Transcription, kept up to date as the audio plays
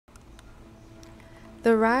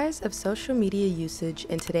The rise of social media usage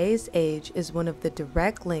in today's age is one of the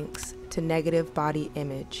direct links to negative body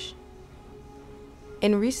image.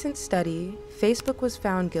 In a recent study, Facebook was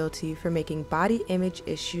found guilty for making body image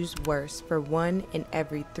issues worse for 1 in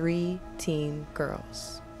every 3 teen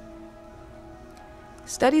girls.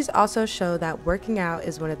 Studies also show that working out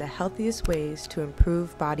is one of the healthiest ways to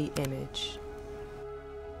improve body image.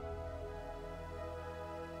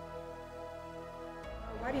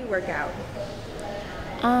 Why do you work out?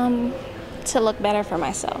 To look better for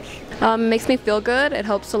myself. Makes me feel good. It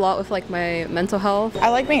helps a lot with like my mental health. I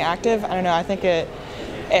like being active. I don't know, I think it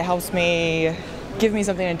helps me, give me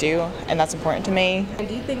something to do, and that's important to me. And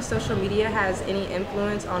do you think social media has any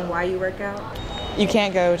influence on why you work out? You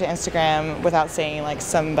can't go to Instagram without seeing like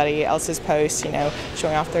somebody else's post, you know,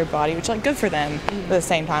 showing off their body, which like good for them. But at the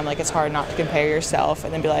same time, like it's hard not to compare yourself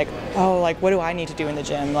and then be like, oh, like what do I need to do in the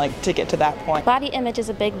gym like to get to that point? Body image is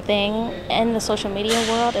a big thing in the social media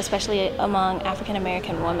world, especially among African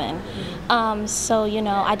American women. So, you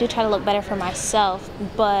know, I do try to look better for myself,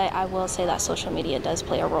 but I will say that social media does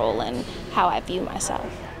play a role in how I view myself.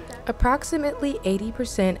 Approximately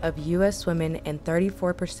 80% of U.S. women and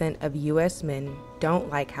 34% of U.S. men don't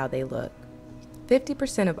like how they look.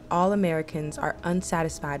 50% of all Americans are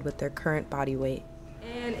unsatisfied with their current body weight.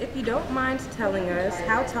 And if you don't mind telling us,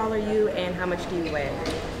 how tall are you and how much do you weigh?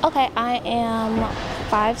 Okay, I am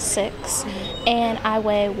 5'6", and I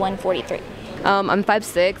weigh 143. I'm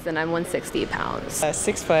 5'6" and I'm 160 pounds.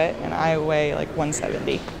 6 foot and I weigh like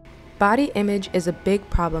 170. Body image is a big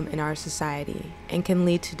problem in our society and can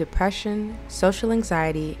lead to depression, social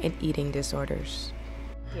anxiety, and eating disorders.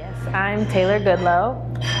 Yes, I'm Taylor Goodlow.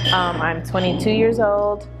 I'm 22 years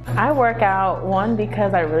old. I work out, one,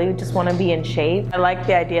 because I really just want to be in shape. I like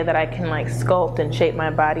the idea that I can like sculpt and shape my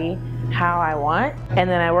body how I want. And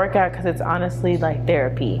then I work out because it's honestly like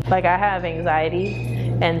therapy. Like I have anxiety,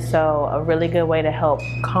 and so a really good way to help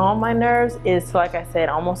calm my nerves is to, like I said,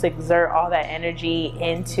 almost exert all that energy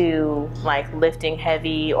into like lifting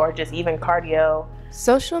heavy or just even cardio.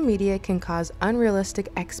 Social media can cause unrealistic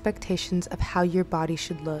expectations of how your body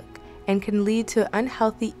should look and can lead to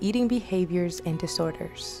unhealthy eating behaviors and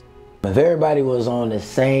disorders. If everybody was on the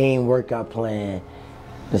same workout plan,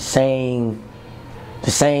 the same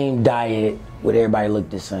diet, would everybody look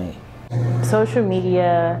the same? Social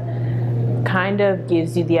media kind of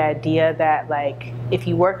gives you the idea that like if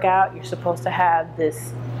you work out, you're supposed to have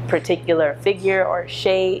this particular figure or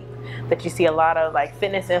shape that you see a lot of like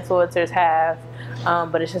fitness influencers have,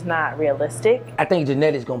 but it's just not realistic. I think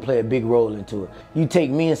genetics gonna play a big role into it. You take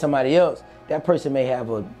me and somebody else, that person may have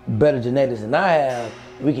a better genetics than I have.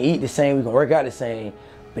 We can eat the same, we can work out the same,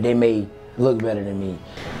 but they may look better than me.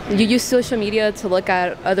 You use social media to look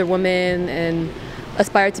at other women and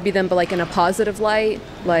aspire to be them, but like in a positive light,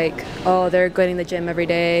 like, oh, they're going to the gym every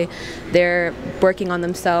day, they're working on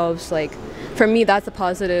themselves. Like for me, that's a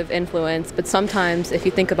positive influence, but sometimes if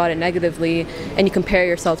you think about it negatively and you compare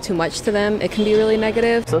yourself too much to them, it can be really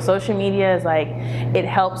negative. So social media is like, it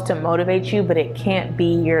helps to motivate you, but it can't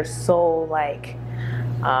be your sole like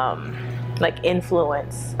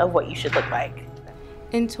influence of what you should look like.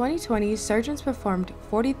 In 2020, surgeons performed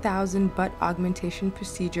 40,000 butt augmentation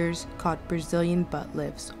procedures called Brazilian butt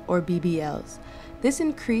lifts, or BBLs. This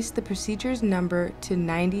increased the procedures number to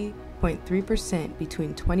 90.3%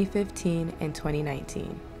 between 2015 and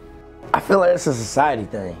 2019. I feel like it's a society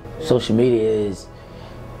thing. Social media is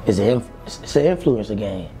an influencer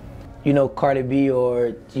game. You know, Cardi B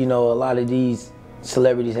or, you know, a lot of these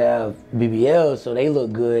celebrities have BBLs, so they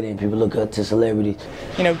look good and people look up to celebrities.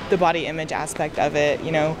 You know, the body image aspect of it,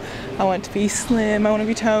 you know, I want to be slim, I want to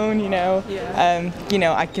be toned, you know. Yeah. You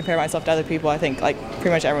know, I compare myself to other people, I think like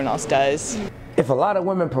pretty much everyone else does. If a lot of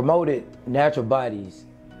women promoted natural bodies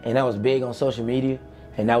and that was big on social media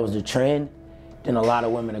and that was the trend, then a lot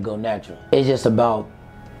of women would go natural. It's just about,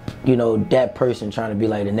 you know, that person trying to be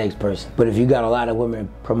like the next person. But if you got a lot of women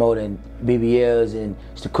promoting BBLs and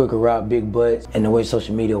it's the quicker route, big butts, and the way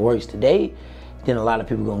social media works today, then a lot of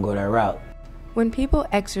people gonna go that route. When people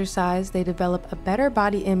exercise, they develop a better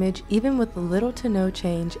body image even with little to no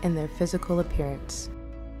change in their physical appearance.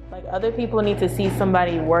 Like other people need to see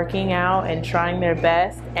somebody working out and trying their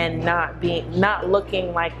best and not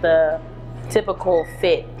looking like the typical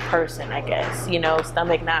fit person, I guess. You know,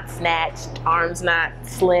 stomach not snatched, arms not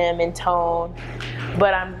slim and toned.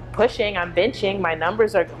 But I'm pushing, I'm benching,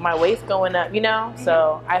 my weight's going up, you know?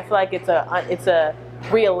 So I feel like it's a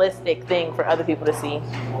realistic thing for other people to see.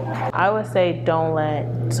 I would say don't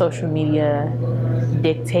let social media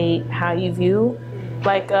dictate how you view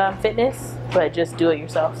like fitness, but just do it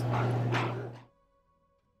yourself.